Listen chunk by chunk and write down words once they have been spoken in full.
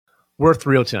We're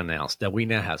thrilled to announce that we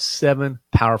now have 7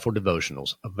 powerful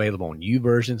devotionals available on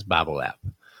YouVersion's Bible app.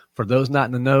 For those not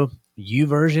in the know,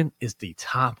 YouVersion is the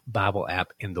top Bible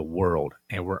app in the world,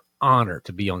 and we're honored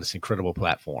to be on this incredible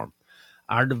platform.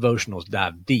 Our devotionals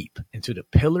dive deep into the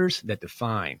pillars that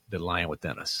define the lion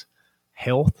within us: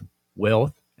 health,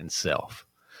 wealth, and self.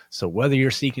 So whether you're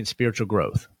seeking spiritual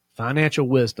growth, financial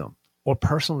wisdom, or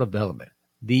personal development,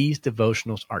 these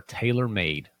devotionals are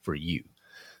tailor-made for you.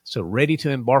 So ready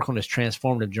to embark on this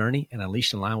transformative journey and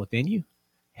unleash the lion within you?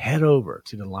 Head over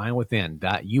to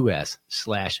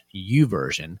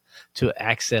thelionwithin.us/YouVersion to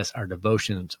access our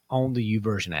devotions on the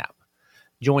YouVersion app.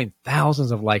 Join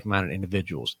thousands of like-minded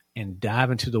individuals and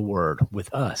dive into the Word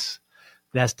with us.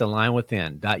 That's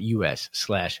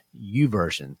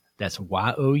thelionwithin.us/YouVersion. That's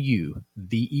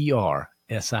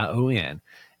YOUVERSION.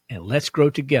 And let's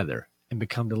grow together and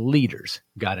become the leaders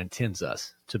God intends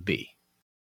us to be.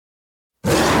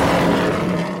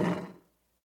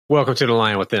 Welcome to The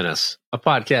Lion Within Us, a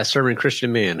podcast serving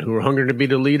Christian men who are hungry to be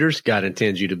the leaders God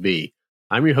intends you to be.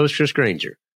 I'm your host, Chris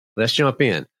Granger. Let's jump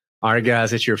in. All right,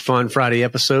 guys, it's your Fun Friday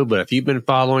episode, but if you've been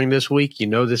following this week, you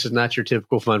know this is not your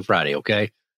typical Fun Friday,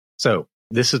 okay? So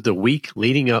this is the week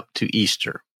leading up to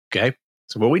Easter, okay?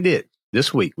 So what we did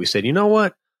this week, we said, you know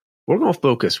what? We're going to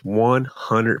focus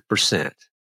 100%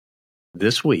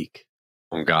 this week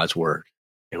on God's Word.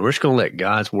 And we're just going to let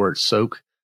God's Word soak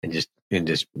and just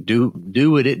do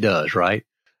what it does, right?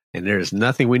 And there's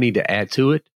nothing we need to add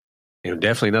to it, and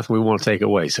definitely nothing we want to take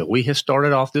away. So we have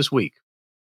started off this week.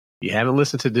 If you haven't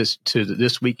listened to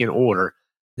this week in order,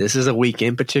 this is a week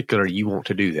in particular you want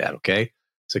to do that, okay?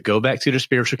 So go back to the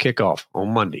spiritual kickoff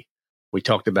on Monday. We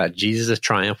talked about Jesus'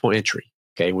 triumphal entry,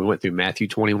 okay? We went through Matthew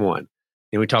 21.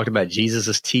 Then we talked about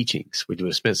Jesus' teachings.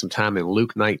 We spent some time in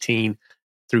Luke 19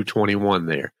 through 21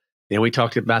 there. Then we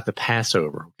talked about the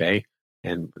Passover, okay?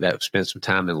 And that spent some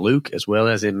time in Luke as well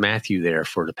as in Matthew there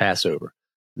for the Passover.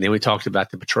 And then we talked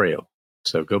about the betrayal.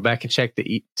 So go back and check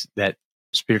that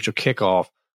spiritual kickoff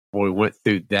where we went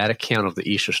through that account of the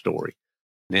Easter story.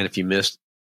 And then if you missed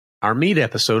our meat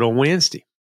episode on Wednesday,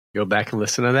 go back and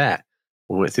listen to that.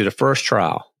 We went through the first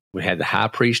trial. We had the high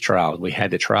priest trial. We had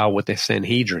the trial with the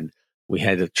Sanhedrin. We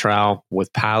had the trial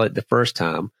with Pilate the first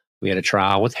time. We had a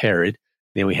trial with Herod.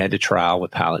 Then we had the trial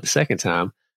with Pilate the second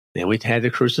time. Then we had the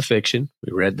crucifixion.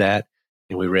 We read that,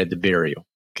 and we read the burial.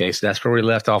 Okay, so that's where we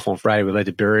left off on Friday. We read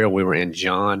the burial. We were in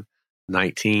John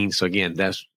 19. So again,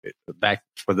 that's back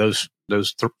for those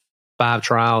 5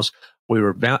 trials. We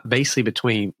were basically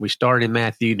between. We started in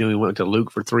Matthew, then we went to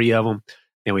Luke for 3 of them,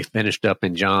 and we finished up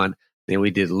in John. Then we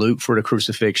did Luke for the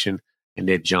crucifixion, and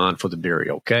did John for the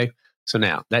burial. Okay, so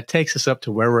now that takes us up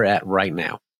to where we're at right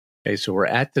now. Okay, so we're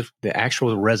at the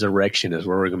actual resurrection is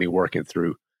where we're going to be working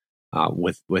through.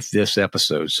 With this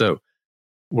episode. So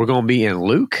we're going to be in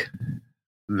Luke,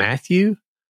 Matthew.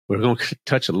 We're going to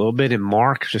touch a little bit in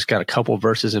Mark. Just got a couple of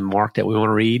verses in Mark that we want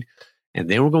to read. And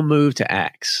then we're going to move to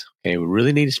Acts. Okay, we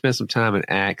really need to spend some time in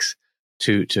Acts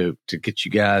to get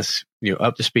you guys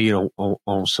up to speed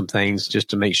on some things just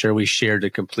to make sure we share the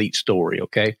complete story.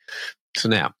 Okay, so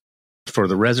now for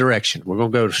the resurrection, we're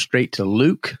going to go straight to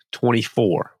Luke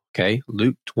 24. Okay,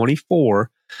 Luke 24.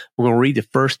 We're going to read the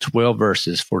first 12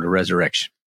 verses for the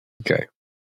resurrection. Okay.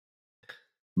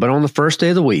 But on the first day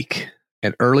of the week,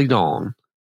 at early dawn,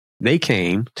 they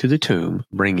came to the tomb,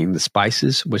 bringing the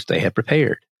spices which they had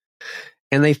prepared.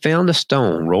 And they found a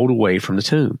stone rolled away from the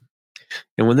tomb.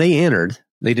 And when they entered,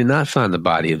 they did not find the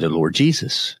body of the Lord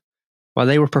Jesus. While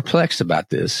they were perplexed about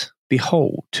this,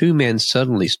 behold, 2 men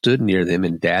suddenly stood near them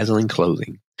in dazzling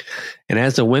clothing. And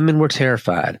as the women were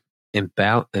terrified and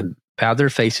bowed their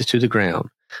faces to the ground,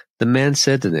 the men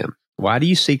said to them, "Why do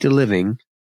you seek the living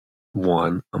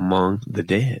one among the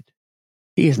dead?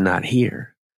 He is not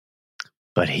here,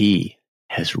 but he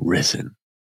has risen.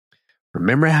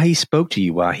 Remember how he spoke to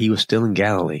you while he was still in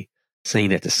Galilee,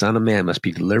 saying that the Son of Man must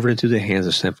be delivered into the hands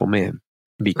of sinful men,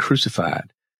 and be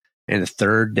crucified, and the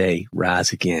 3rd day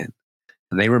rise again."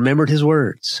 And they remembered his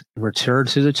words, and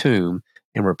returned from the tomb,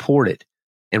 and reported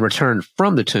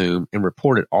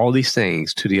all these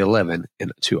things to the 11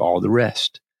 and to all the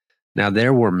rest. Now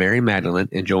there were Mary Magdalene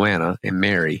and Joanna and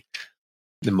Mary,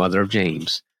 the mother of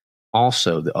James.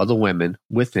 Also the other women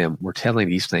with them were telling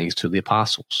these things to the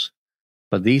apostles.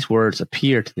 But these words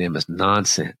appeared to them as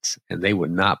nonsense, and they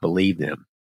would not believe them.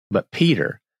 But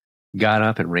Peter got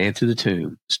up and ran to the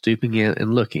tomb. Stooping in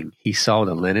and looking, he saw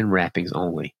the linen wrappings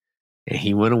only, and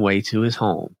he went away to his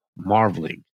home,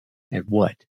 marveling at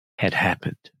what had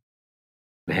happened.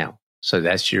 Now, so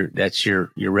that's your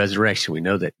resurrection. We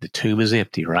know that the tomb is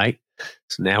empty, right?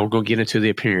 So now we're going to get into the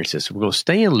appearances. We're going to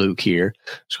stay in Luke here.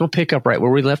 Just going to pick up right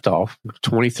where we left off,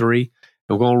 23.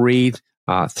 We're going to read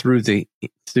through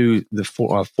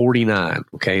the 49.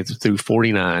 Okay, through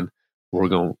 49, we're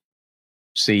going to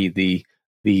see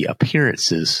the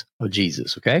appearances of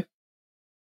Jesus. Okay,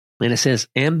 and it says,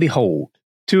 "And behold,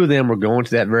 two of them were going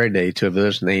to that very day to a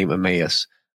village named Emmaus,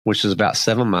 which is about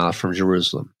 7 miles from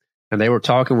Jerusalem. And they were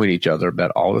talking with each other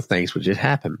about all the things which had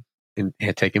happened and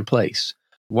had taken place.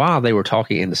 While they were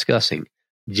talking and discussing,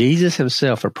 Jesus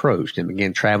himself approached and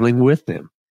began traveling with them.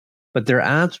 But their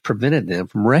eyes prevented them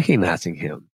from recognizing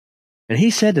him. And he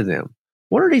said to them,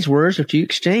 'What are these words which you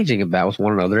exchanging about with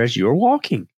one another as you are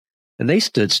walking?' And they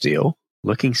stood still,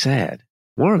 looking sad.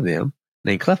 One of them,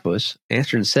 named Cleopas,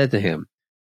 answered and said to him,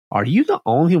 'Are you the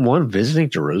only one visiting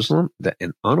Jerusalem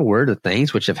and unaware of the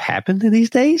things which have happened in these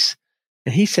days?'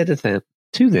 And he said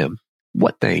to them,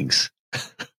 'What things?'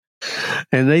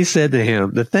 And they said to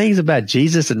him, 'The things about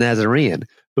Jesus the Nazarene,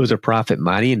 who was a prophet,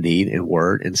 mighty in deed and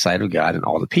word in sight of God and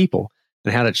all the people,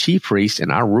 and how the chief priests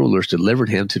and our rulers delivered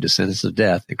him to the sentence of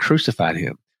death and crucified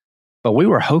him. But we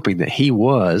were hoping that he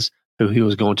was who he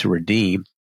was going to redeem.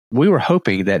 We were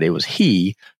hoping that it was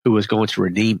he who was going to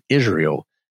redeem Israel.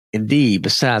 Indeed,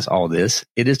 besides all this,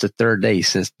 it is the third day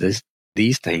since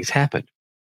these things happened.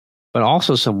 But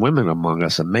also some women among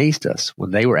us amazed us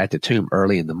when they were at the tomb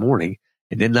early in the morning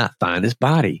and did not find his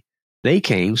body. They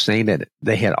came saying that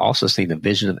they had also seen a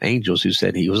vision of angels who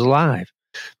said he was alive.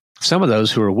 Some of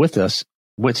those who were with us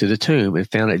went to the tomb and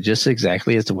found it just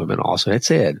exactly as the women also had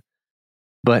said.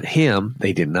 But him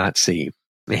they did not see.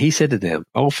 And he said to them,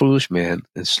 'O foolish men,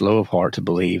 and slow of heart to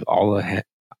believe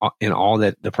in all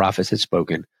that the prophets had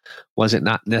spoken, was it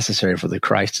not necessary for the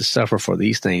Christ to suffer for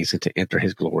these things and to enter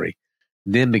his glory?'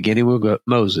 Then, beginning with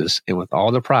Moses and with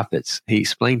all the prophets, he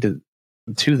explained to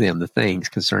them the things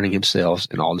concerning himself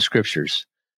and all the scriptures.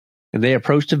 And they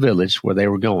approached the village where they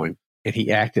were going, and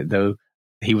he acted though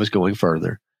he was going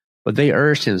further. But they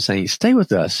urged him, saying, 'Stay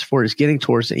with us, for it is getting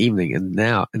towards the evening, and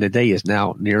the day is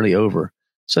now nearly over.'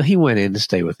 So he went in to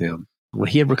stay with them. When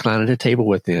he had reclined at a table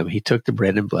with them, he took the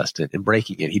bread and blessed it, and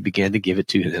breaking it, he began to give it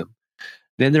to them.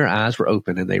 Then their eyes were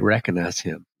opened, and they recognized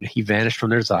him. And he vanished from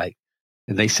their sight.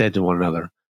 And they said to one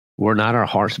another, 'Were not our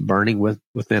hearts burning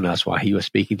within us while he was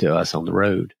speaking to us on the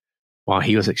road, while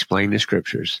he was explaining the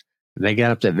scriptures?' And they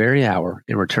got up that very hour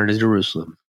and returned to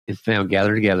Jerusalem, and found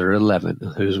gathered together 11,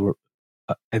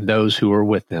 and those who were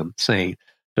with them, saying,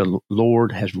 'The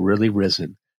Lord has really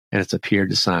risen, and has appeared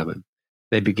to Simon.'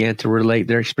 They began to relate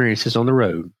their experiences on the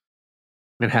road,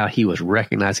 and how he was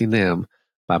recognizing them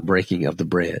by breaking of the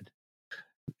bread."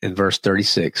 In verse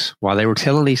 36, while they were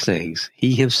telling these things,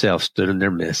 he himself stood in their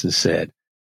midst and said,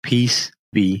 "Peace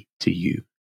be to you."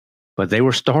 But they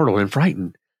were startled and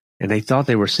frightened, and they thought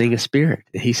they were seeing a spirit.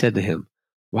 And he said to him,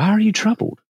 "Why are you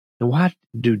troubled? And why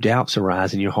do doubts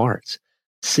arise in your hearts?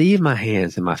 See in my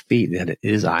hands and my feet that it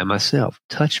is I myself.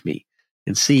 Touch me,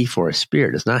 and see, for a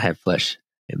spirit does not have flesh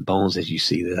and bones as you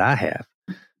see that I have."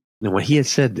 And when he had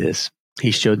said this,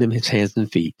 he showed them his hands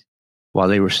and feet. While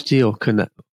they still could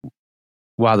not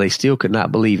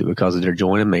believe it because of their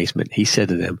joy and amazement, he said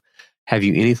to them, "Have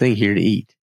you anything here to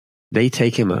eat?" They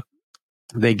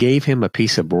gave him a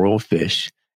piece of broiled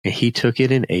fish, and he took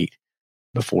it and ate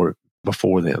before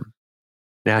them.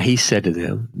 Now he said to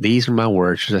them, "These are my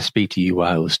words which I speak to you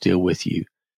while I was still with you,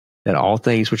 that all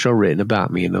things which are written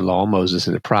about me in the law of Moses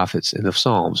and the prophets and the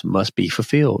Psalms must be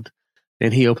fulfilled."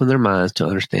 Then he opened their minds to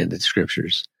understand the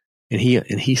scriptures. And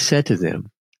he said to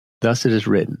them, "Thus it is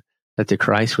written, that the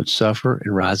Christ would suffer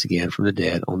and rise again from the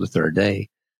dead on the third day,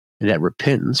 and that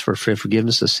repentance for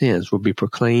forgiveness of sins will be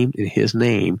proclaimed in his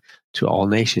name to all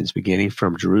nations, beginning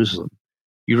from Jerusalem.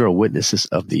 You are witnesses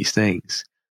of these things.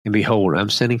 And behold, I am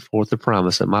sending forth the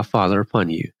promise of my Father upon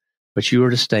you, but you are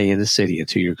to stay in the city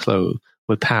until you are clothed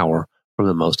with power from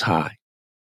the Most High."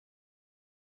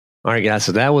 All right, guys,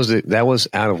 so that was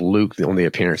out of Luke on the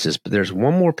appearances, but there's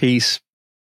one more piece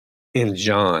in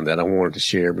John that I wanted to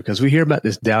share, because we hear about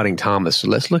this doubting Thomas. So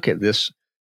let's look at this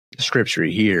scripture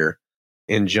here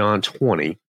in John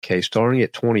 20, okay, starting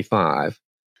at 25,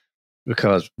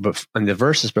 because in the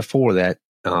verses before that,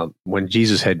 when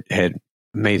Jesus had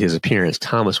made his appearance,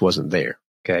 Thomas wasn't there,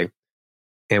 okay?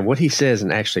 And what he says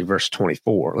in actually verse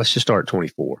 24, let's just start at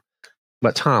 24.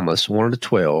 "But Thomas, one of the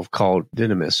 12, called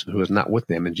Didymus, who was not with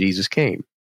them, and Jesus came.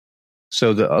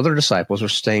 So the other disciples were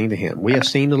saying to him, 'We have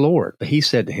seen the Lord.' But he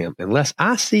said to him, 'Unless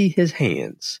I see his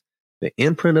hands, the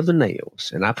imprint of the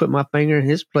nails, and I put my finger in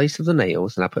his place of the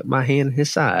nails, and I put my hand in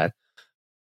his side,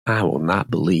 I will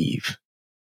not believe.'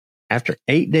 After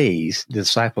 8 days, the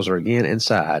disciples are again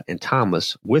inside, and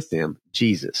Thomas with them,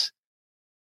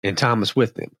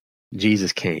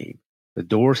 Jesus came. The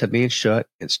doors had been shut,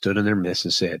 and stood in their midst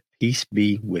and said, Peace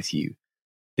be with you.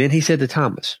 Then he said to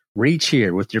Thomas, Reach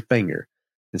here with your finger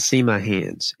and see my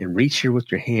hands, and reach here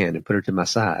with your hand and put it to my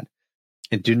side.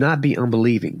 And do not be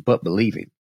unbelieving, but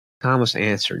believing. Thomas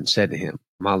answered and said to him,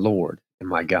 My Lord and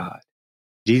my God.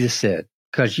 Jesus said,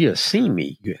 Because you have seen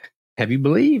me, have you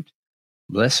believed?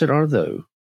 Blessed are they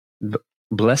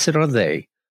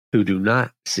who do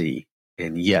not see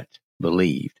and yet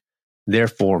believed.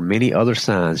 Therefore, many other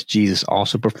signs Jesus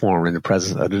also performed in the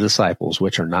presence of the disciples,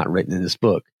 which are not written in this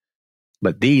book.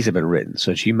 But these have been written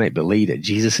so that you may believe that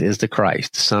Jesus is the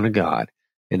Christ, the Son of God,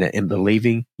 and that in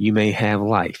believing you may have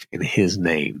life in his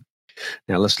name.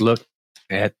 Now let's look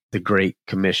at the Great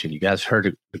Commission. You guys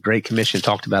heard the Great Commission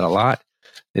talked about a lot.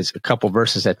 There's a couple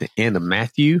verses at the end of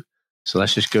Matthew. So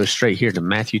let's just go straight here to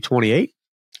Matthew 28.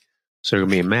 So we're going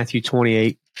to be in Matthew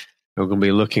 28. We're going to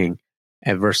be looking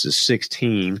at verses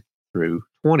 16 through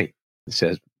 20. It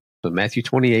says, so Matthew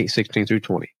 28, 16 through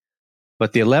 20.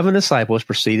 But the 11 disciples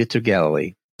proceeded to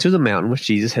Galilee, to the mountain which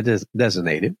Jesus had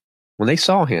designated. When they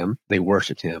saw him, they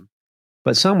worshipped him.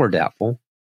 But some were doubtful.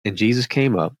 And Jesus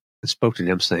came up and spoke to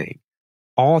them, saying,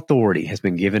 All authority has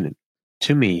been given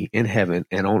to me in heaven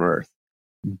and on earth.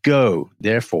 Go,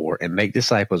 therefore, and make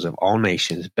disciples of all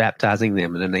nations, baptizing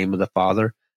them in the name of the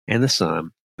Father and the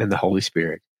Son and the Holy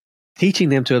Spirit, teaching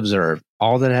them to observe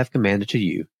all that I have commanded to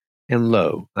you. And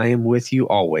lo, I am with you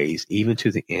always, even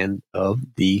to the end of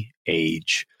the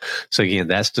age. So again,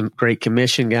 that's the Great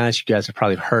Commission, guys. You guys have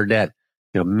probably heard that,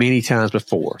 many times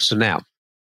before. So now,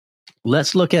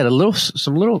 let's look at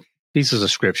some little pieces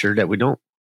of scripture that we don't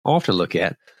often look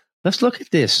at. Let's look at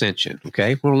the ascension,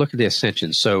 okay? We're going to look at the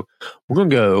ascension. So we're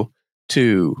going to go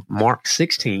to Mark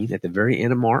 16, at the very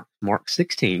end of Mark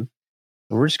 16.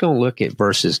 And we're just going to look at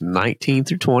verses 19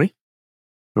 through 20.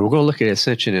 And we're going to look at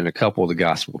ascension in a couple of the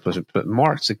Gospels. But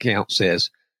Mark's account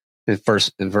says in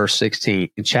verse 16,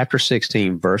 in chapter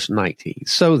 16, verse 19,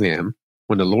 So then,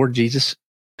 when the Lord Jesus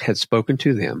had spoken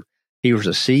to them, he was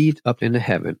received up into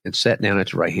heaven and sat down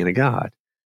at the right hand of God.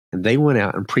 And they went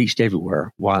out and preached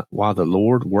everywhere while the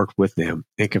Lord worked with them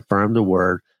and confirmed the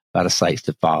word by the sights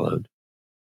that followed.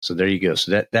 So there you go.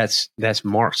 So that's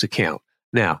Mark's account.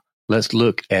 Now let's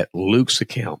look at Luke's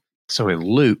account. So in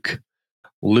Luke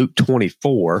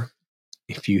 24,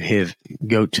 if you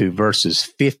go to verses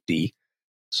 50,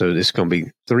 so this is going to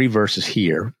be 3 verses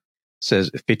here. It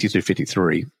says 50 through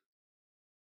 53.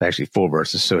 Actually 4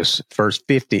 verses. So it's verse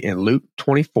 50 in Luke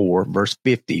 24, verse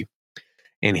 50.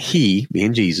 And he,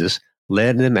 being Jesus,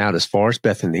 led them out as far as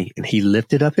Bethany, and he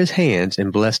lifted up his hands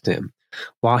and blessed them.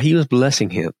 While he was blessing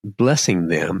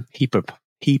them,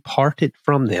 he parted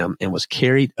from them and was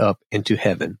carried up into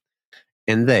heaven.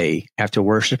 And they, after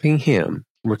worshiping him,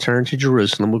 returned to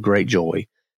Jerusalem with great joy,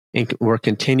 and were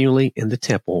continually in the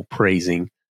temple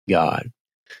praising God.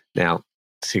 Now,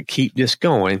 to keep this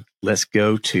going, let's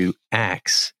go to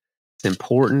Acts. It's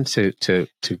important to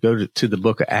go to the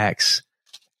book of Acts.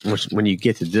 When you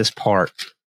get to this part,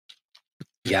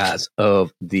 guys,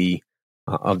 of the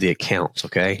accounts,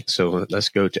 okay? So let's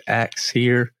go to Acts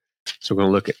here. So we're going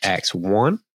to look at Acts 1.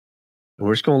 And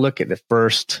we're just going to look at the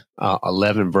first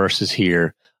 11 verses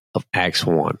here of Acts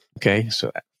 1, okay?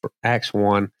 So for Acts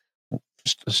 1,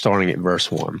 starting at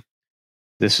verse 1.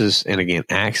 And again,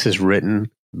 Acts is written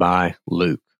by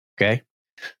Luke, okay?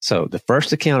 So the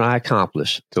first account I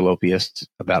accomplished, Theophilus,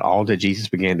 about all that Jesus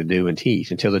began to do and teach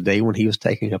until the day when he was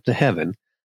taken up to heaven,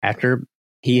 after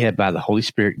he had by the Holy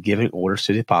Spirit given orders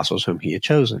to the apostles whom he had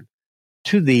chosen.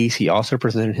 To these he also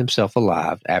presented himself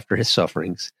alive after his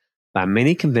sufferings by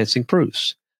many convincing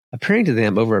proofs, appearing to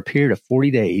them over a period of 40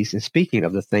 days and speaking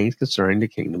of the things concerning the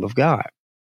kingdom of God.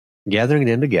 Gathering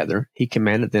them together, he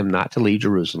commanded them not to leave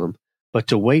Jerusalem, but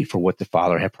to wait for what the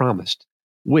Father had promised,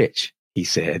 which, he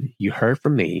said, you heard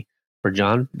from me, for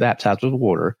John baptized with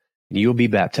water, and you will be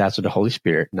baptized with the Holy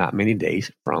Spirit not many days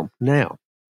from now.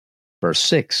 Verse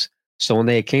 6, So when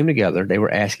they came together, they were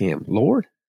asking him, Lord,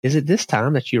 is it this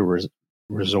time that you're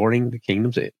restoring the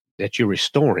kingdom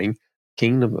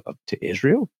to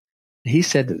Israel? And he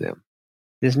said to them,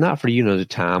 It is not for you to know the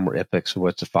time or epochs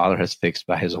which the Father has fixed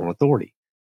by his own authority,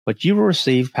 but you will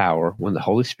receive power when the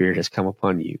Holy Spirit has come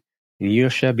upon you. And you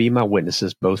shall be my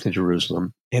witnesses both in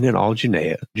Jerusalem and in all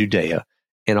Judea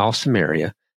and all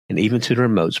Samaria, and even to the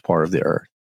remote part of the earth.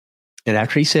 And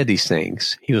after he said these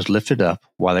things, he was lifted up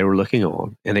while they were looking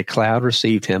on, and a cloud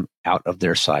received him out of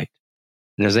their sight.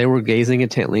 And as they were gazing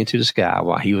intently into the sky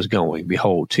while he was going,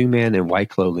 behold, 2 men in white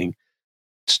clothing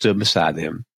stood beside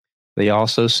them. They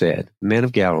also said, Men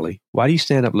of Galilee, why do you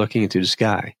stand up looking into the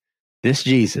sky? This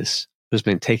Jesus, who has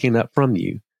been taken up from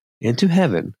you into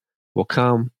heaven, will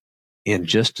come in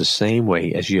just the same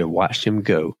way as you have watched him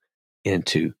go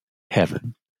into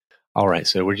heaven. All right,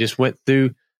 so we just went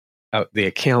through the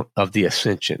account of the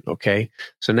ascension, okay?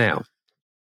 So now,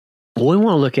 what we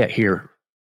want to look at here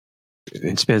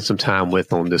and spend some time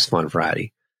with on this Fun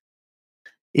Friday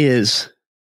is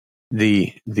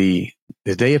the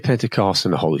day of Pentecost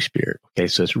and the Holy Spirit. Okay,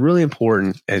 so it's really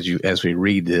important as we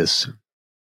read this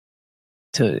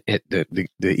to the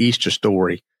Easter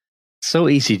story. It's so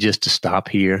easy just to stop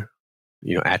here,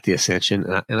 at the ascension,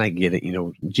 and I get it.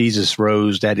 Jesus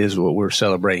rose. That is what we're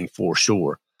celebrating for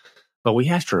sure. But we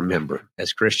have to remember,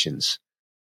 as Christians,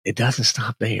 it doesn't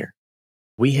stop there.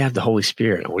 We have the Holy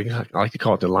Spirit. I like to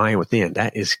call it the Lion within.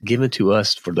 That is given to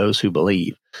us for those who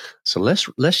believe. So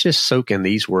let's just soak in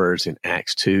these words in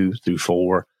Acts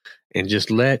 2-4, and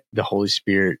just let the Holy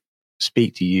Spirit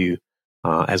speak to you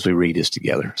as we read this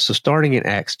together. So starting in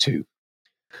Acts 2.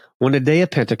 When the day of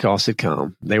Pentecost had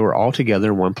come, they were all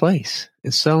together in one place.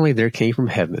 And suddenly there came from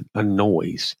heaven a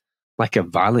noise like a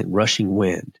violent rushing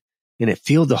wind, and it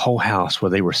filled the whole house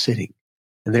where they were sitting.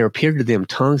 And there appeared to them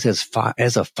tongues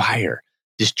as of fire,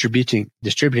 distributing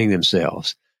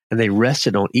themselves, and they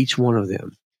rested on each one of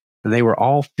them. And they were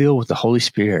all filled with the Holy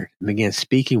Spirit and began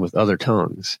speaking with other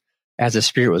tongues, as the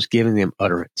Spirit was giving them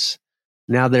utterance.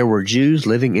 Now there were Jews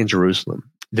living in Jerusalem,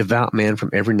 devout men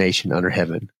from every nation under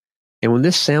heaven. And when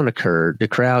this sound occurred, the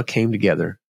crowd came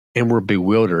together and were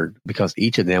bewildered, because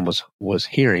each of them was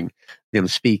hearing them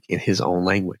speak in his own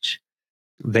language.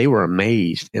 They were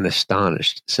amazed and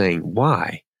astonished, saying,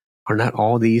 "Why? Are not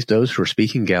all these those who are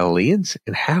speaking Galileans?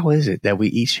 And how is it that we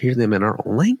each hear them in our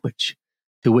own language,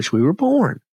 to which we were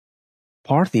born?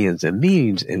 Parthians and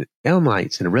Medes and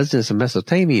Elamites and residents of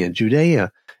Mesopotamia and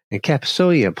Judea and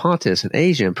Cappadocia and Pontus and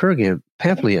Asia and Persia and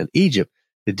Pamphylia and Egypt,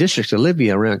 the districts of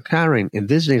Libya around Cyrene, and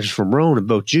visitors from Rome, and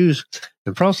both Jews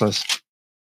and proselytes,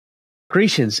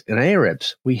 Grecians and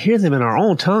Arabs, we hear them in our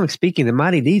own tongue speaking the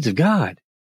mighty deeds of God."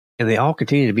 And they all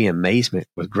continued to be in amazement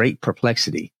with great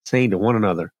perplexity, saying to one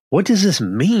another, "What does this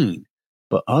mean?"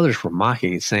 But others were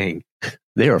mocking and saying,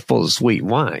 "They are full of sweet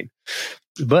wine."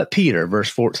 But Peter, verse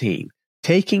 14,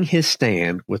 taking his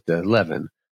stand with the 11,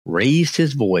 raised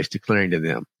his voice, declaring to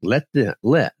them, let to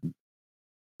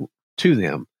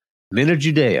them, "Men of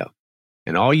Judea,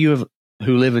 and all you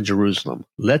who live in Jerusalem,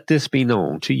 let this be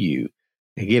known to you,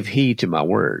 and give heed to my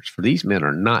words. For these men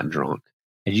are not drunk,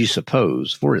 as you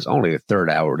suppose, for it is only the third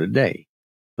hour of the day.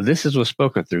 But this is what's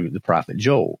spoken through the prophet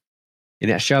Joel. And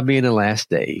it shall be in the last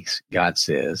days, God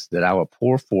says, that I will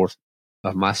pour forth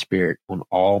of my Spirit on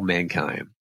all mankind.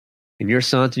 And your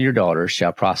sons and your daughters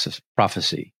shall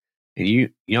prophesy, and you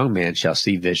young men shall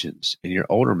see visions, and your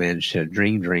older men shall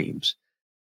dream dreams.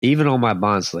 Even on my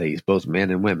bondslaves, both men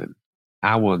and women,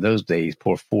 I will in those days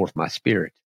pour forth my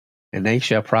Spirit, and they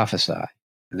shall prophesy,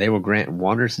 and they will grant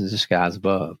wonders in the skies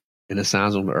above, and the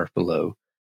signs on the earth below,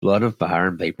 blood and fire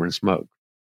and vapor and smoke.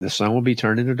 The sun will be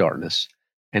turned into darkness,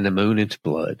 and the moon into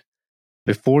blood,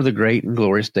 before the great and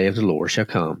glorious day of the Lord shall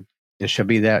come. It shall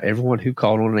be that everyone who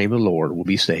called on the name of the Lord will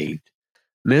be saved.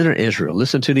 Men of Israel,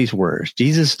 listen to these words.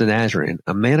 Jesus the Nazarene,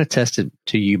 a man attested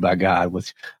to you by God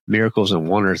with miracles and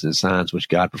wonders and signs which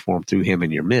God performed through him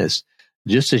in your midst,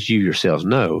 just as you yourselves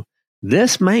know,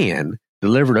 this man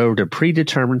delivered over to a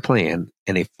predetermined plan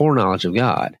and a foreknowledge of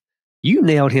God. You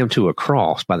nailed him to a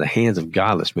cross by the hands of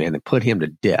godless men and put him to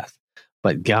death.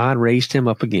 But God raised him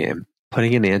up again,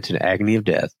 putting an end to the agony of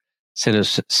death,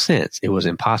 since it was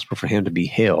impossible for him to be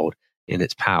held in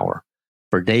its power.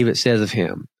 For David says of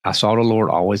him, I saw the Lord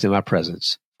always in my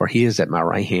presence, for he is at my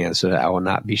right hand, so that I will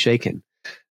not be shaken.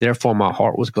 Therefore my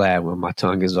heart was glad when my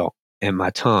tongue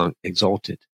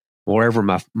exulted.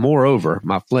 Moreover,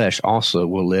 my flesh also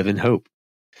will live in hope,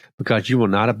 because you will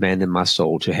not abandon my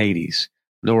soul to Hades,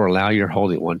 nor allow your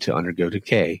Holy One to undergo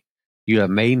decay. You have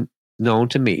made known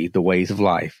to me the ways of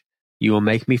life. You will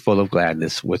make me full of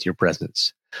gladness with your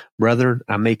presence. Brethren,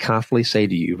 I may confidently say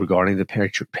to you regarding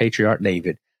the patriarch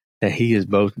David, that he has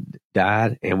both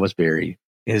died and was buried.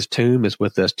 His tomb is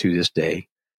with us to this day.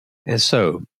 And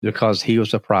so, because he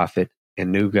was a prophet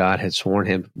and knew God had sworn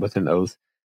him with an oath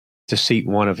to seat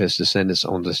one of his descendants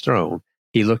on his throne,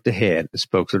 he looked ahead and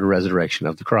spoke of the resurrection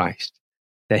of the Christ,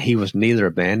 that he was neither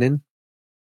abandoned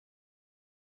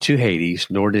to Hades,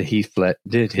 nor did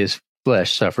his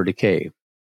flesh suffer decay.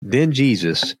 Then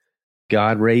Jesus,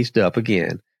 God raised up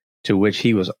again, to which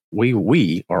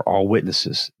we are all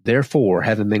witnesses. Therefore,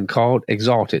 having been called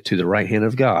exalted to the right hand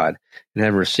of God, and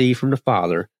having received from the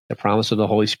Father the promise of the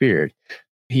Holy Spirit,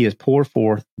 he has poured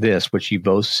forth this which you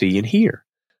both see and hear.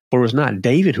 For it was not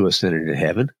David who ascended into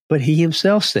heaven, but he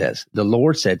himself says, the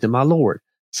Lord said to my Lord,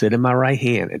 sit at my right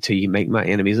hand until you make my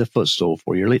enemies a footstool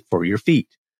for your feet.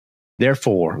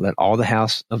 Therefore, let all the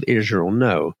house of Israel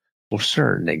know for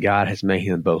certain that God has made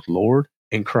him both Lord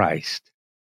and Christ,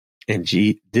 and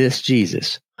this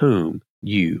Jesus, whom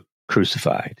you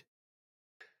crucified.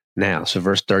 Now, so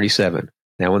verse 37,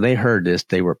 now when they heard this,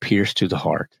 they were pierced to the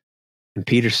heart. And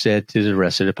Peter said to the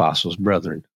rest of the apostles,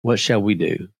 Brethren, what shall we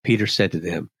do? Peter said to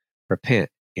them, Repent,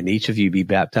 and each of you be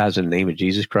baptized in the name of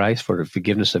Jesus Christ for the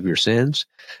forgiveness of your sins,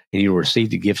 and you will receive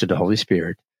the gift of the Holy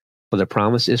Spirit. For the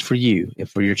promise is for you and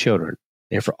for your children,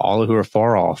 and for all who are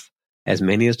far off, as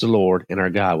many as the Lord and our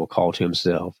God will call to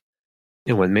himself.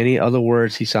 And with many other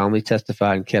words he solemnly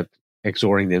testified and kept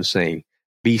exhorting them, saying,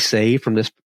 Be saved from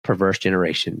this perverse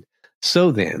generation.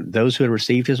 So then, those who had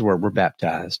received his word were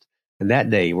baptized, and that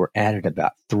day were added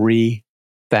about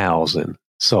 3,000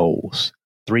 souls.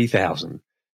 3,000.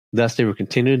 Thus they were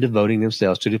continually devoting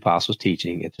themselves to the apostles'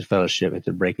 teaching, and to fellowship, and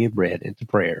to breaking of bread, and to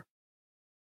prayer.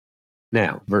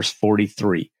 Now, verse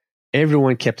 43.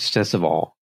 Everyone kept a sense of awe,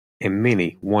 and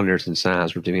many wonders and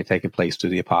signs were taking place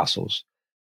through the apostles.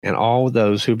 And all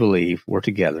those who believed were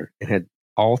together, and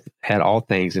had all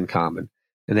things in common.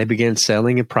 And they began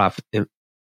selling their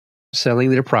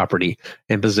property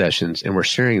and possessions, and were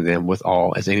sharing them with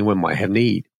all as anyone might have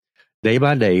need. Day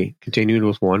by day, continuing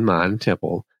with one mind in the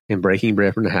temple, and breaking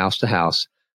bread from house to house,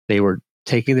 they were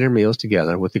taking their meals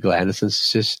together with the gladness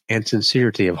and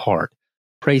sincerity of heart,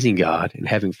 praising God and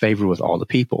having favor with all the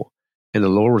people. And the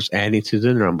Lord was adding to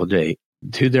their number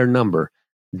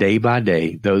day by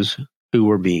day those who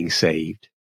were being saved.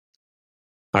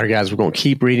 All right, guys, we're going to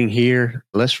keep reading here.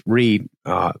 Let's read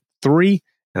 3.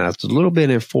 And there's a little bit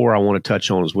in 4 I want to touch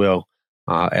on as well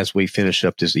as we finish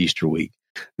up this Easter week.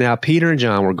 Now, Peter and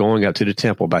John were going up to the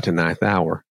temple about the 9th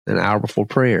hour, an hour before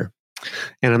prayer.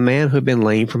 And a man who had been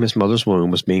lame from his mother's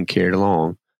womb was being carried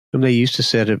along, whom they used to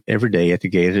set every day at the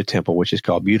gate of the temple, which is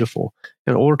called Beautiful,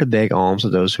 in order to beg alms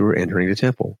of those who were entering the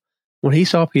temple. When he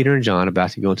saw Peter and John about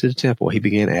to go into the temple, he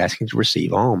began asking to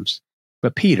receive alms.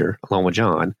 But Peter, along with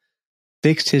John,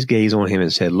 fixed his gaze on him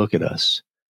and said, Look at us.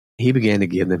 He began to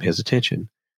give them his attention,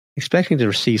 expecting to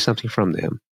receive something from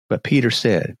them. But Peter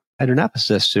said, I do not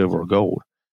possess silver or gold,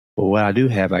 but what I do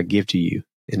have I give to you.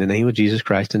 In the name of Jesus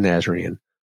Christ the Nazarene,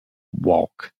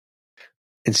 walk.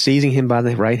 And seizing him by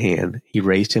the right hand, he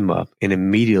raised him up, and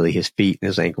immediately his feet and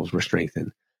his ankles were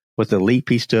strengthened. With a leap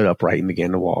he stood upright and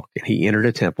began to walk, and he entered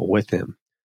the temple with them,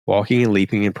 walking and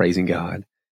leaping and praising God.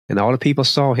 And all the people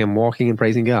saw him walking and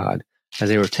praising God, as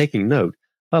they were taking note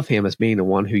of him as being the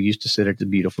one who used to sit at the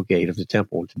beautiful gate of the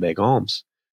temple to beg alms.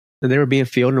 And they were being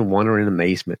filled in wonder and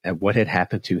amazement at what had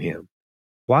happened to him.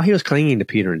 While he was clinging to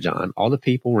Peter and John, all the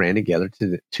people ran together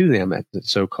to them at the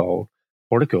so-called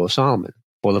Portico of Solomon,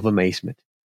 full of amazement.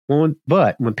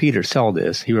 But when Peter saw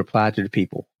this, he replied to the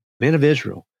people, Men of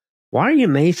Israel, why are you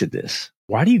amazed at this?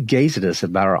 Why do you gaze at us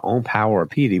about our own power or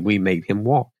piety we made him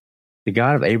walk? The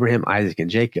God of Abraham, Isaac, and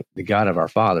Jacob, the God of our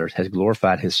fathers, has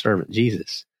glorified his servant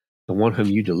Jesus, the one whom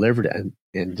you delivered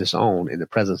and disowned in the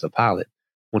presence of Pilate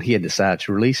when he had decided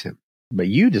to release him. But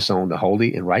you disowned the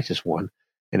holy and righteous one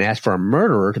and asked for a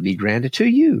murderer to be granted to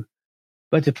you,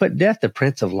 but to put death the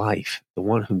Prince of Life, the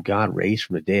one whom God raised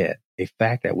from the dead, a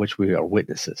fact at which we are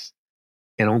witnesses.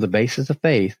 And on the basis of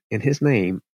faith in his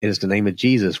name, it is the name of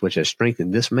Jesus which has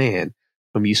strengthened this man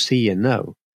whom you see and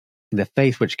know. And the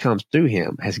faith which comes through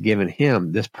him has given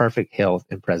him this perfect health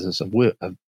and presence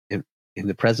in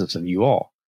the presence of you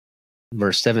all.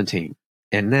 Verse 17.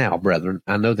 And now, brethren,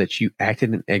 I know that you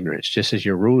acted in ignorance, just as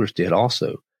your rulers did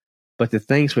also. But the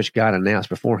things which God announced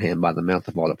beforehand by the mouth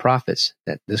of all the prophets,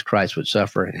 that this Christ would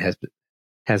suffer and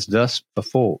has thus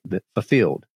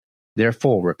fulfilled.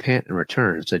 Therefore, repent and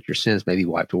return, so that your sins may be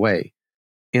wiped away,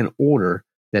 in order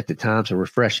that the times of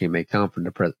refreshing may come from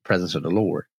the presence of the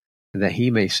Lord, and that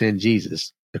he may send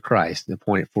Jesus, the Christ,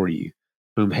 appointed for you,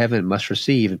 whom heaven must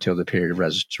receive until the period of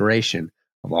restoration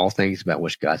of all things about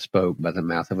which God spoke by the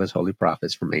mouth of his holy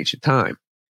prophets from ancient time.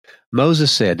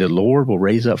 Moses said, The Lord will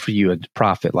raise up for you a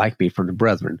prophet like me from the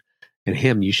brethren, and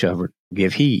him you shall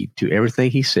give heed to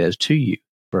everything he says to you.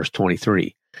 Verse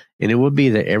 23. And it will be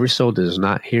that every soul that does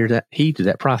not heed to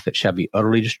that prophet shall be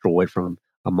utterly destroyed from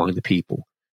among the people.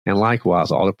 And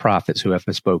likewise, all the prophets who have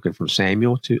been spoken from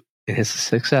Samuel to and his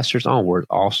successors onward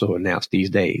also announce these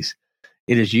days.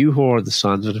 It is you who are the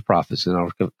sons of the prophets in our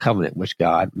covenant which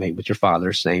God made with your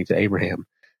fathers, saying to Abraham,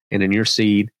 And in your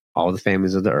seed all the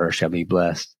families of the earth shall be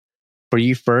blessed. For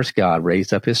you first God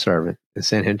raised up his servant and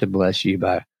sent him to bless you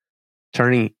by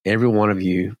turning every one of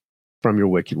you from your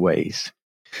wicked ways.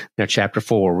 Now, chapter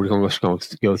 4, we're going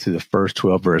to go through the first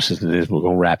 12 verses, and then we're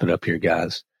going to wrap it up here,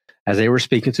 guys. As they were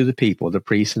speaking to the people, the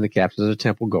priests and the captains of the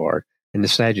temple guard and the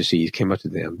Sadducees came up to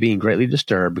them, being greatly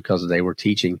disturbed because they were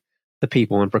teaching the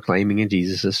people and proclaiming in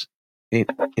Jesus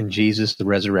the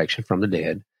resurrection from the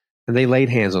dead. And they laid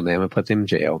hands on them and put them in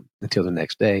jail until the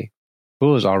next day. It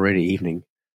was already evening,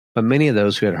 but many of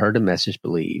those who had heard the message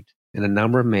believed, and the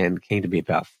number of men came to be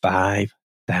about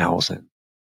 5,000.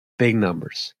 Big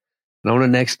numbers. And on the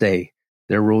next day,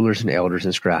 their rulers and elders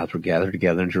and scribes were gathered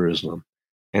together in Jerusalem.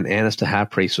 And Annas the high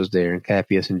priest was there, and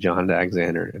Cappius and John the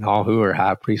Alexander, and all who were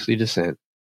high priestly descent.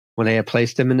 When they had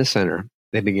placed them in the center,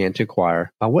 they began to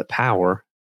inquire, by what power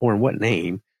or in what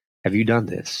name have you done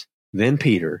this? Then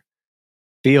Peter,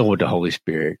 filled with the Holy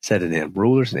Spirit, said to them,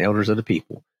 rulers and elders of the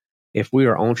people, if we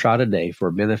are on trial today for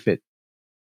a benefit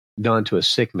done to a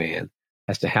sick man,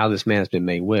 as to how this man has been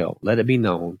made well, let it be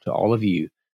known to all of you,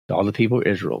 to all the people of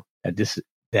Israel,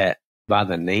 that by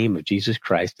the name of Jesus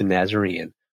Christ the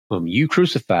Nazarene, whom you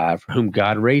crucified, for whom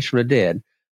God raised from the dead,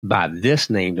 by this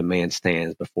name the man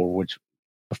stands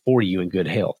before you in good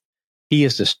health. He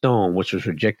is the stone which was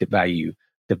rejected by you,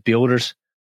 the builders,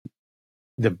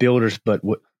 but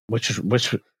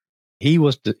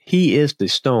he is the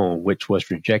stone which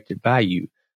was rejected by you,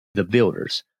 the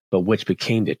builders, but which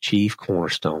became the chief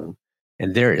cornerstone.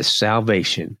 And there is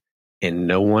salvation in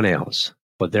no one else,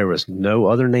 for there is no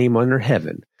other name under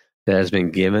heaven that has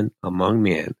been given among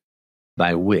men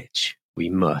by which we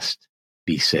must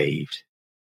be saved.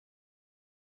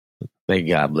 May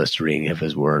God bless the reading of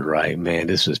his word, right? Man,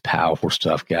 this is powerful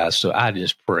stuff, guys. So I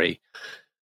just pray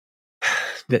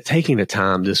that taking the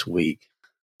time this week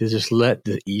to just let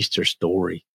the Easter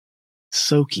story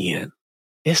soak in.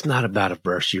 It's not about a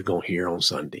verse you're going to hear on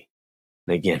Sunday.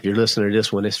 And again, if you're listening to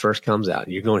this when this first comes out,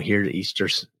 you're going to hear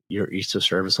your Easter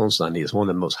service on Sunday. It's one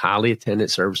of the most highly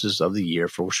attended services of the year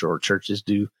for sure. Churches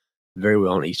do very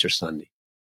well on Easter Sunday.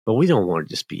 But we don't want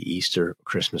to just be Easter or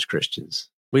Christmas Christians.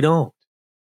 We don't.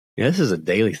 This is a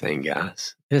daily thing,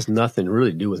 guys. It has nothing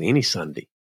really to do with any Sunday.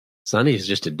 Sunday is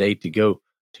just a day to go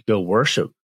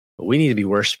worship. But we need to be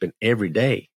worshiping every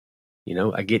day. We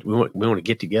want to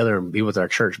get together and be with our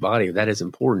church body. That is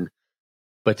important.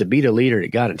 But to be the leader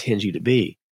that God intends you to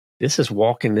be, this is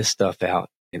walking this stuff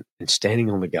out and standing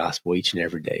on the gospel each and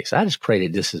every day. So I just pray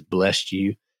that this has blessed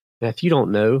you. Now, if you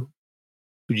don't know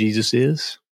who Jesus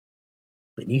is,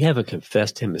 and you haven't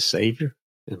confessed him as Savior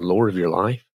and Lord of your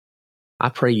life, I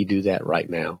pray you do that right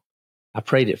now. I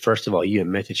pray that, first of all, you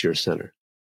admit that you're a sinner,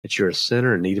 that you're a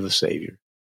sinner in need of a Savior.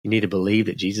 You need to believe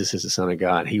that Jesus is the Son of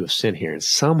God. He was sent here, and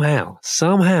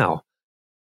somehow,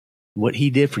 what he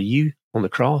did for you on the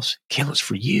cross counts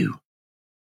for you.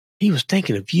 He was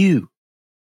thinking of you.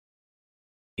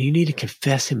 And you need to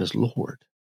confess him as Lord.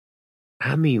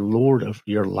 I mean, Lord of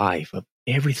your life, of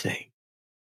everything.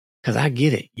 Because I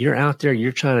get it. You're out there,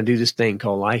 you're trying to do this thing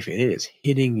called life, and it is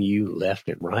hitting you left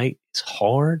and right. It's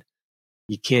hard.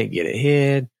 You can't get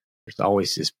ahead. There's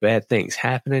always just bad things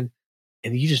happening,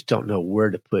 and you just don't know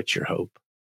where to put your hope.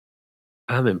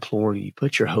 I'm imploring you,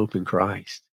 put your hope in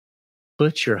Christ.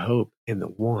 Put your hope in the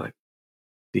one,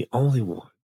 the only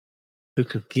one, who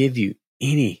can give you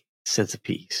any sense of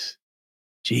peace,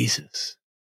 Jesus.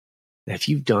 Now, if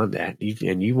you've done that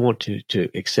and you want to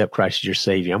accept Christ as your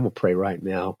Savior, I'm going to pray right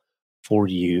now for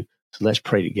you. So let's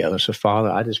pray together. So, Father,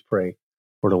 I just pray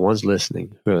for the ones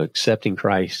listening who are accepting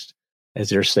Christ as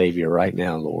their Savior right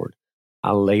now, Lord.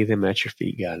 I lay them at your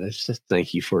feet, God. I just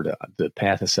thank you for the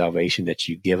path of salvation that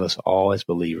you give us all as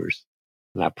believers.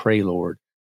 And I pray, Lord,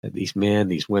 that these men,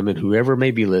 these women, whoever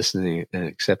may be listening and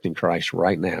accepting Christ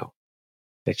right now,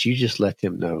 that you just let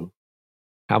them know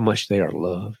how much they are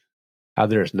loved, how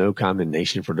there is no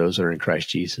condemnation for those that are in Christ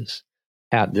Jesus,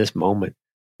 how at this moment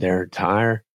their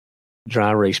entire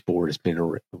dry erase board has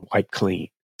been wiped clean.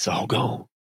 It's all gone.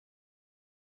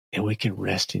 And we can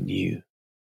rest in you.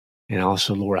 And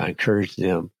also, Lord, I encourage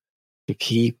them to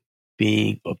keep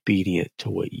being obedient to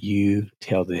what you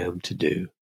tell them to do,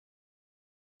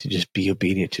 to just be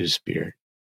obedient to the Spirit.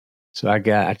 So I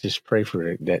just pray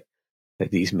for that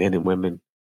these men and women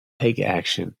take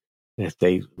action. And if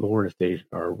they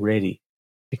are ready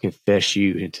to confess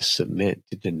you and to submit,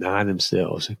 to deny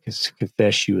themselves and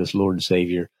confess you as Lord and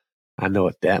Savior, I know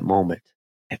at that moment,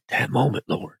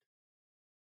 Lord,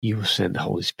 you will send the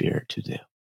Holy Spirit to them.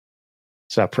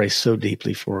 So I pray so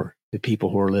deeply for the people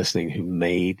who are listening who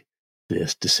made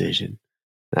this decision.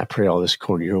 And I pray all this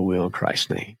according to your will in Christ's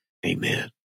name.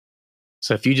 Amen.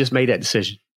 So if you just made that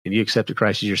decision and you accepted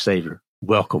Christ as your Savior,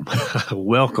 welcome.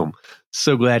 Welcome.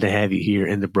 So glad to have you here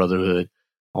in the brotherhood.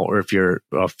 Or if you're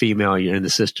a female, you're in the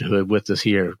sisterhood with us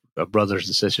here, brothers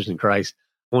and sisters in Christ.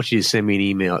 I want you to send me an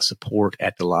email at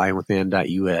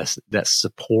support@thelionwithin.us. That's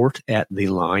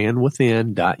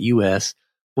support@thelionwithin.us.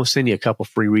 We'll send you a couple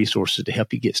free resources to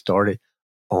help you get started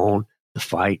on the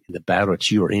fight and the battle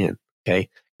that you are in. Okay.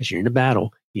 As you're in the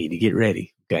battle, you need to get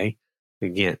ready. Okay.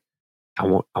 Again, I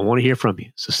want to hear from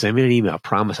you. So send me an email. I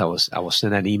promise I will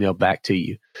send that email back to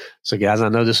you. So guys, I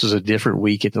know this was a different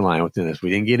week at the Lion Within Us.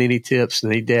 We didn't get any tips,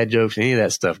 any dad jokes, any of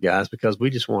that stuff, guys, because we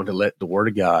just wanted to let the Word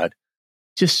of God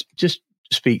just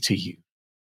speak to you.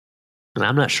 And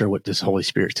I'm not sure what this Holy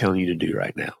Spirit's telling you to do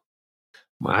right now.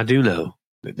 Well, I do know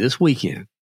that this weekend,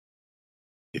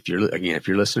 if you're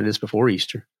listening to this before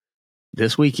Easter,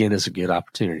 this weekend is a good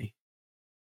opportunity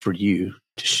for you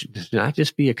to not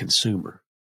just be a consumer,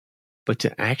 but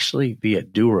to actually be a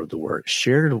doer of the word.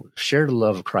 Share the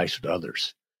love of Christ with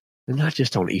others. And not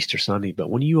just on Easter Sunday, but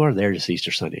when you are there this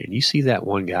Easter Sunday and you see that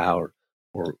one guy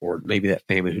or maybe that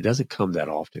family who doesn't come that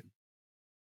often,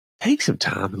 take some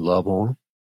time and love on them.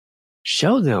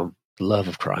 Show them the love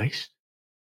of Christ.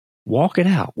 Walk it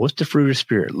out. What's the fruit of the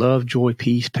Spirit? Love, joy,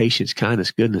 peace, patience,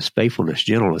 kindness, goodness, faithfulness,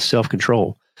 gentleness,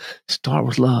 self-control. Start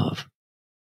with love.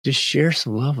 Just share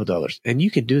some love with others. And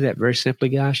you can do that very simply,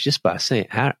 guys, just by saying,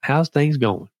 how's things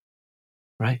going?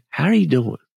 Right? How are you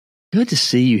doing? Good to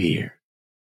see you here.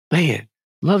 Man,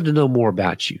 love to know more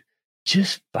about you.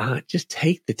 Just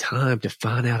take the time to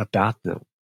find out about them.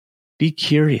 Be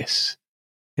curious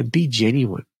and be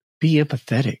genuine. Be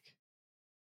empathetic.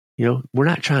 We're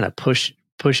not trying to push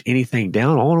anything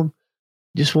down on them.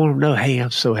 Just want them to know, hey,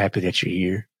 I'm so happy that you're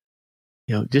here.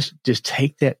 Just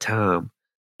take that time.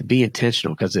 Be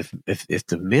intentional, because if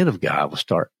the men of God will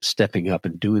start stepping up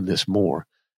and doing this more,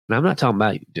 and I'm not talking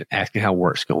about asking how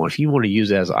work's going. If you want to use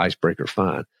that as an icebreaker,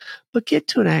 fine, but get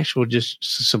to an actual, just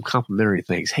some complimentary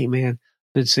things. Hey man,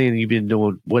 been seeing you've been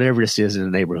doing whatever this is in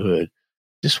the neighborhood.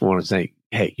 Just want to say,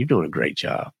 hey, you're doing a great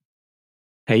job.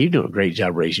 Hey, you're doing a great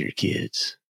job raising your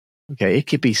kids. Okay, it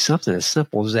could be something as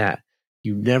simple as that.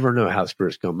 You never know how the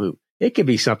Spirit's going to move. It could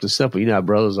be something simple. You know how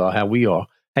brothers are, how we are.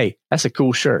 Hey, that's a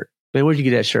cool shirt. Man, where'd you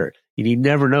get that shirt? And you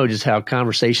never know just how a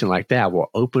conversation like that will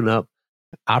open up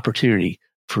opportunity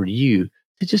for you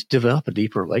to just develop a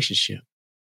deeper relationship.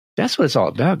 That's what it's all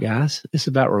about, guys. It's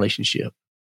about relationship.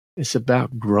 It's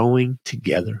about growing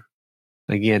together.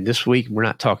 Again, this week, we're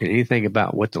not talking anything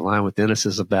about what the Lion Within Us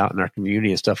is about in our community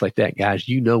and stuff like that. Guys,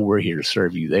 we're here to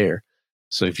serve you there.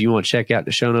 So if you want to check out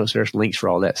the show notes, there's links for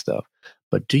all that stuff.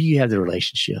 But do you have the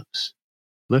relationships?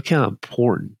 Look how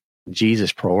important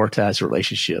Jesus prioritized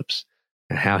relationships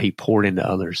and how he poured into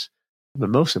others. But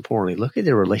most importantly, look at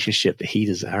the relationship that he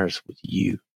desires with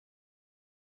you.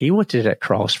 He went to that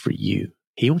cross for you.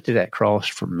 He went to that cross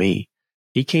for me.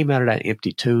 He came out of that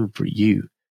empty tomb for you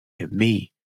and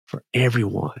me, for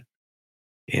everyone.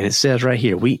 And it says right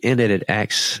here, we ended at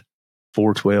Acts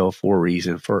 4:12 for a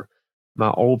reason. For my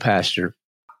old pastor,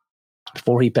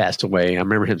 before he passed away, I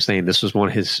remember him saying this was one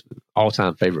of his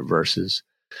all-time favorite verses.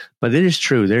 But it is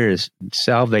true, there is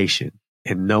salvation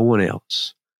in no one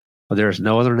else. For there is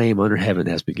no other name under heaven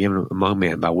that has been given among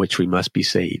men by which we must be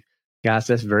saved. Guys,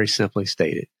 that's very simply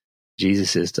stated.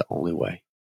 Jesus is the only way.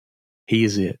 He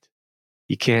is it.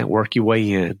 You can't work your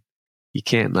way in. You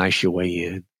can't nice your way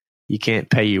in. You can't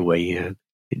pay your way in.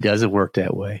 It doesn't work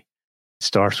that way. It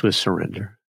starts with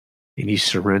surrender. And you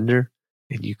surrender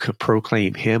and you can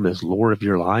proclaim him as Lord of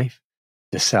your life.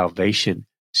 The salvation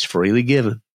is freely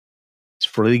given. It's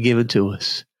freely given to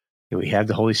us. And we have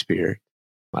the Holy Spirit.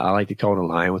 I like to call it a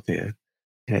Lion Within.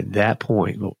 And at that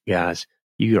point, guys,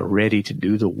 you are ready to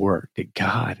do the work that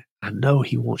God, I know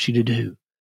he wants you to do.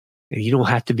 And you don't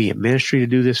have to be in ministry to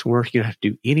do this work. You don't have to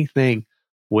do anything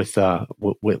with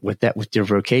your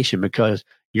vocation, because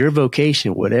your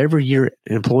vocation, whatever you're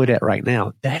employed at right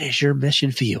now, that is your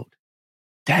mission field.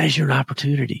 That is your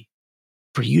opportunity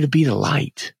for you to be the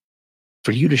light,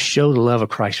 for you to show the love of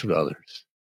Christ with others.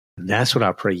 And that's what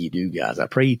I pray you do, guys. I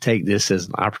pray you take this as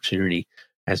an opportunity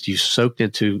as you soaked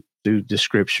into through the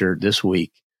scripture this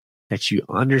week, that you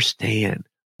understand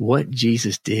what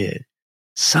Jesus did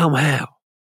somehow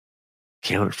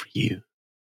counted for you.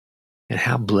 And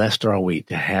how blessed are we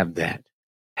to have that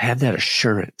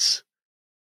assurance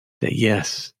that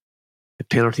yes, the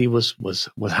penalty was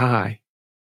high.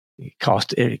 It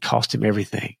cost him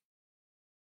everything.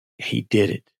 He did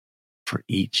it for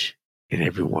each and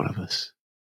every one of us.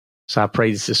 So I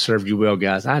pray this has served you well,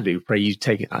 guys. I do pray you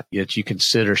take it, that you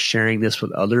consider sharing this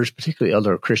with others, particularly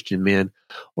other Christian men,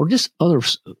 or just other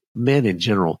men in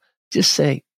general. Just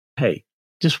say, hey,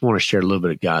 just want to share a little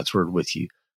bit of God's word with you.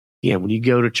 Yeah, when you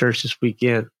go to church this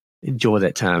weekend, enjoy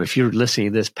that time. If you're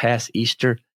listening to this past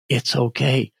Easter, it's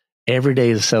okay. Every day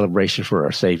is a celebration for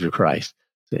our Savior Christ.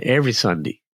 So every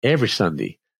Sunday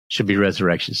should be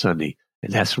Resurrection Sunday,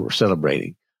 and that's what we're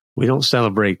celebrating. We don't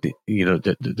celebrate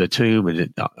the tomb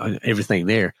and everything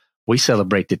there. We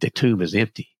celebrate that the tomb is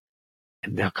empty.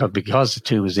 And now because the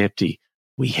tomb is empty,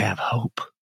 we have hope.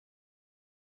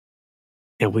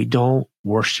 And we don't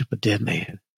worship a dead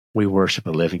man. We worship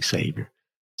a living Savior.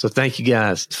 So thank you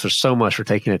guys for so much for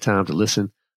taking the time to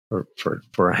listen,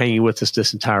 for hanging with us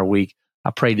this entire week.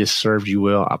 I pray this served you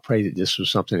well. I pray that this was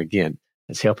something, again,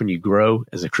 that's helping you grow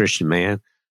as a Christian man.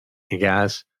 And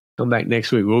guys, come back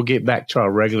next week. We'll get back to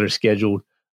our regular scheduled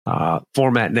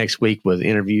format next week with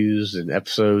interviews and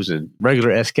episodes and regular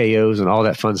SKOs and all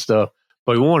that fun stuff.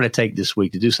 But we want to take this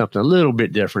week to do something a little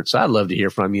bit different. So I'd love to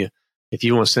hear from you. If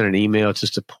you want to send an email to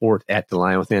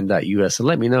support@thelionwithin.us and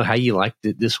let me know how you liked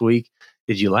it this week.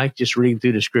 Did you like just reading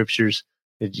through the scriptures?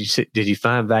 Did you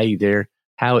find value there?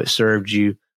 How it served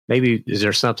you? Maybe is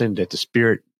there something that the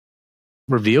Spirit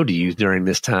revealed to you during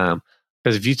this time?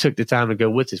 Because if you took the time to go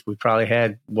with us, we probably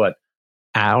had,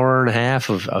 hour and a half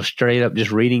of straight up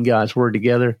just reading God's Word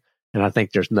together. And I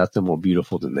think there's nothing more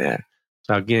beautiful than that.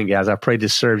 So again, guys, I pray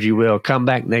this serves you well. Come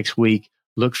back next week.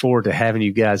 Look forward to having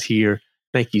you guys here.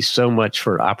 Thank you so much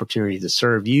for the opportunity to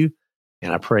serve you.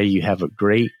 And I pray you have a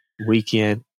great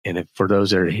weekend. And for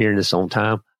those that are hearing this on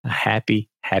time, a happy,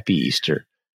 happy Easter.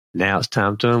 Now it's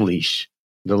time to unleash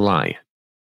the lion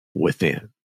within.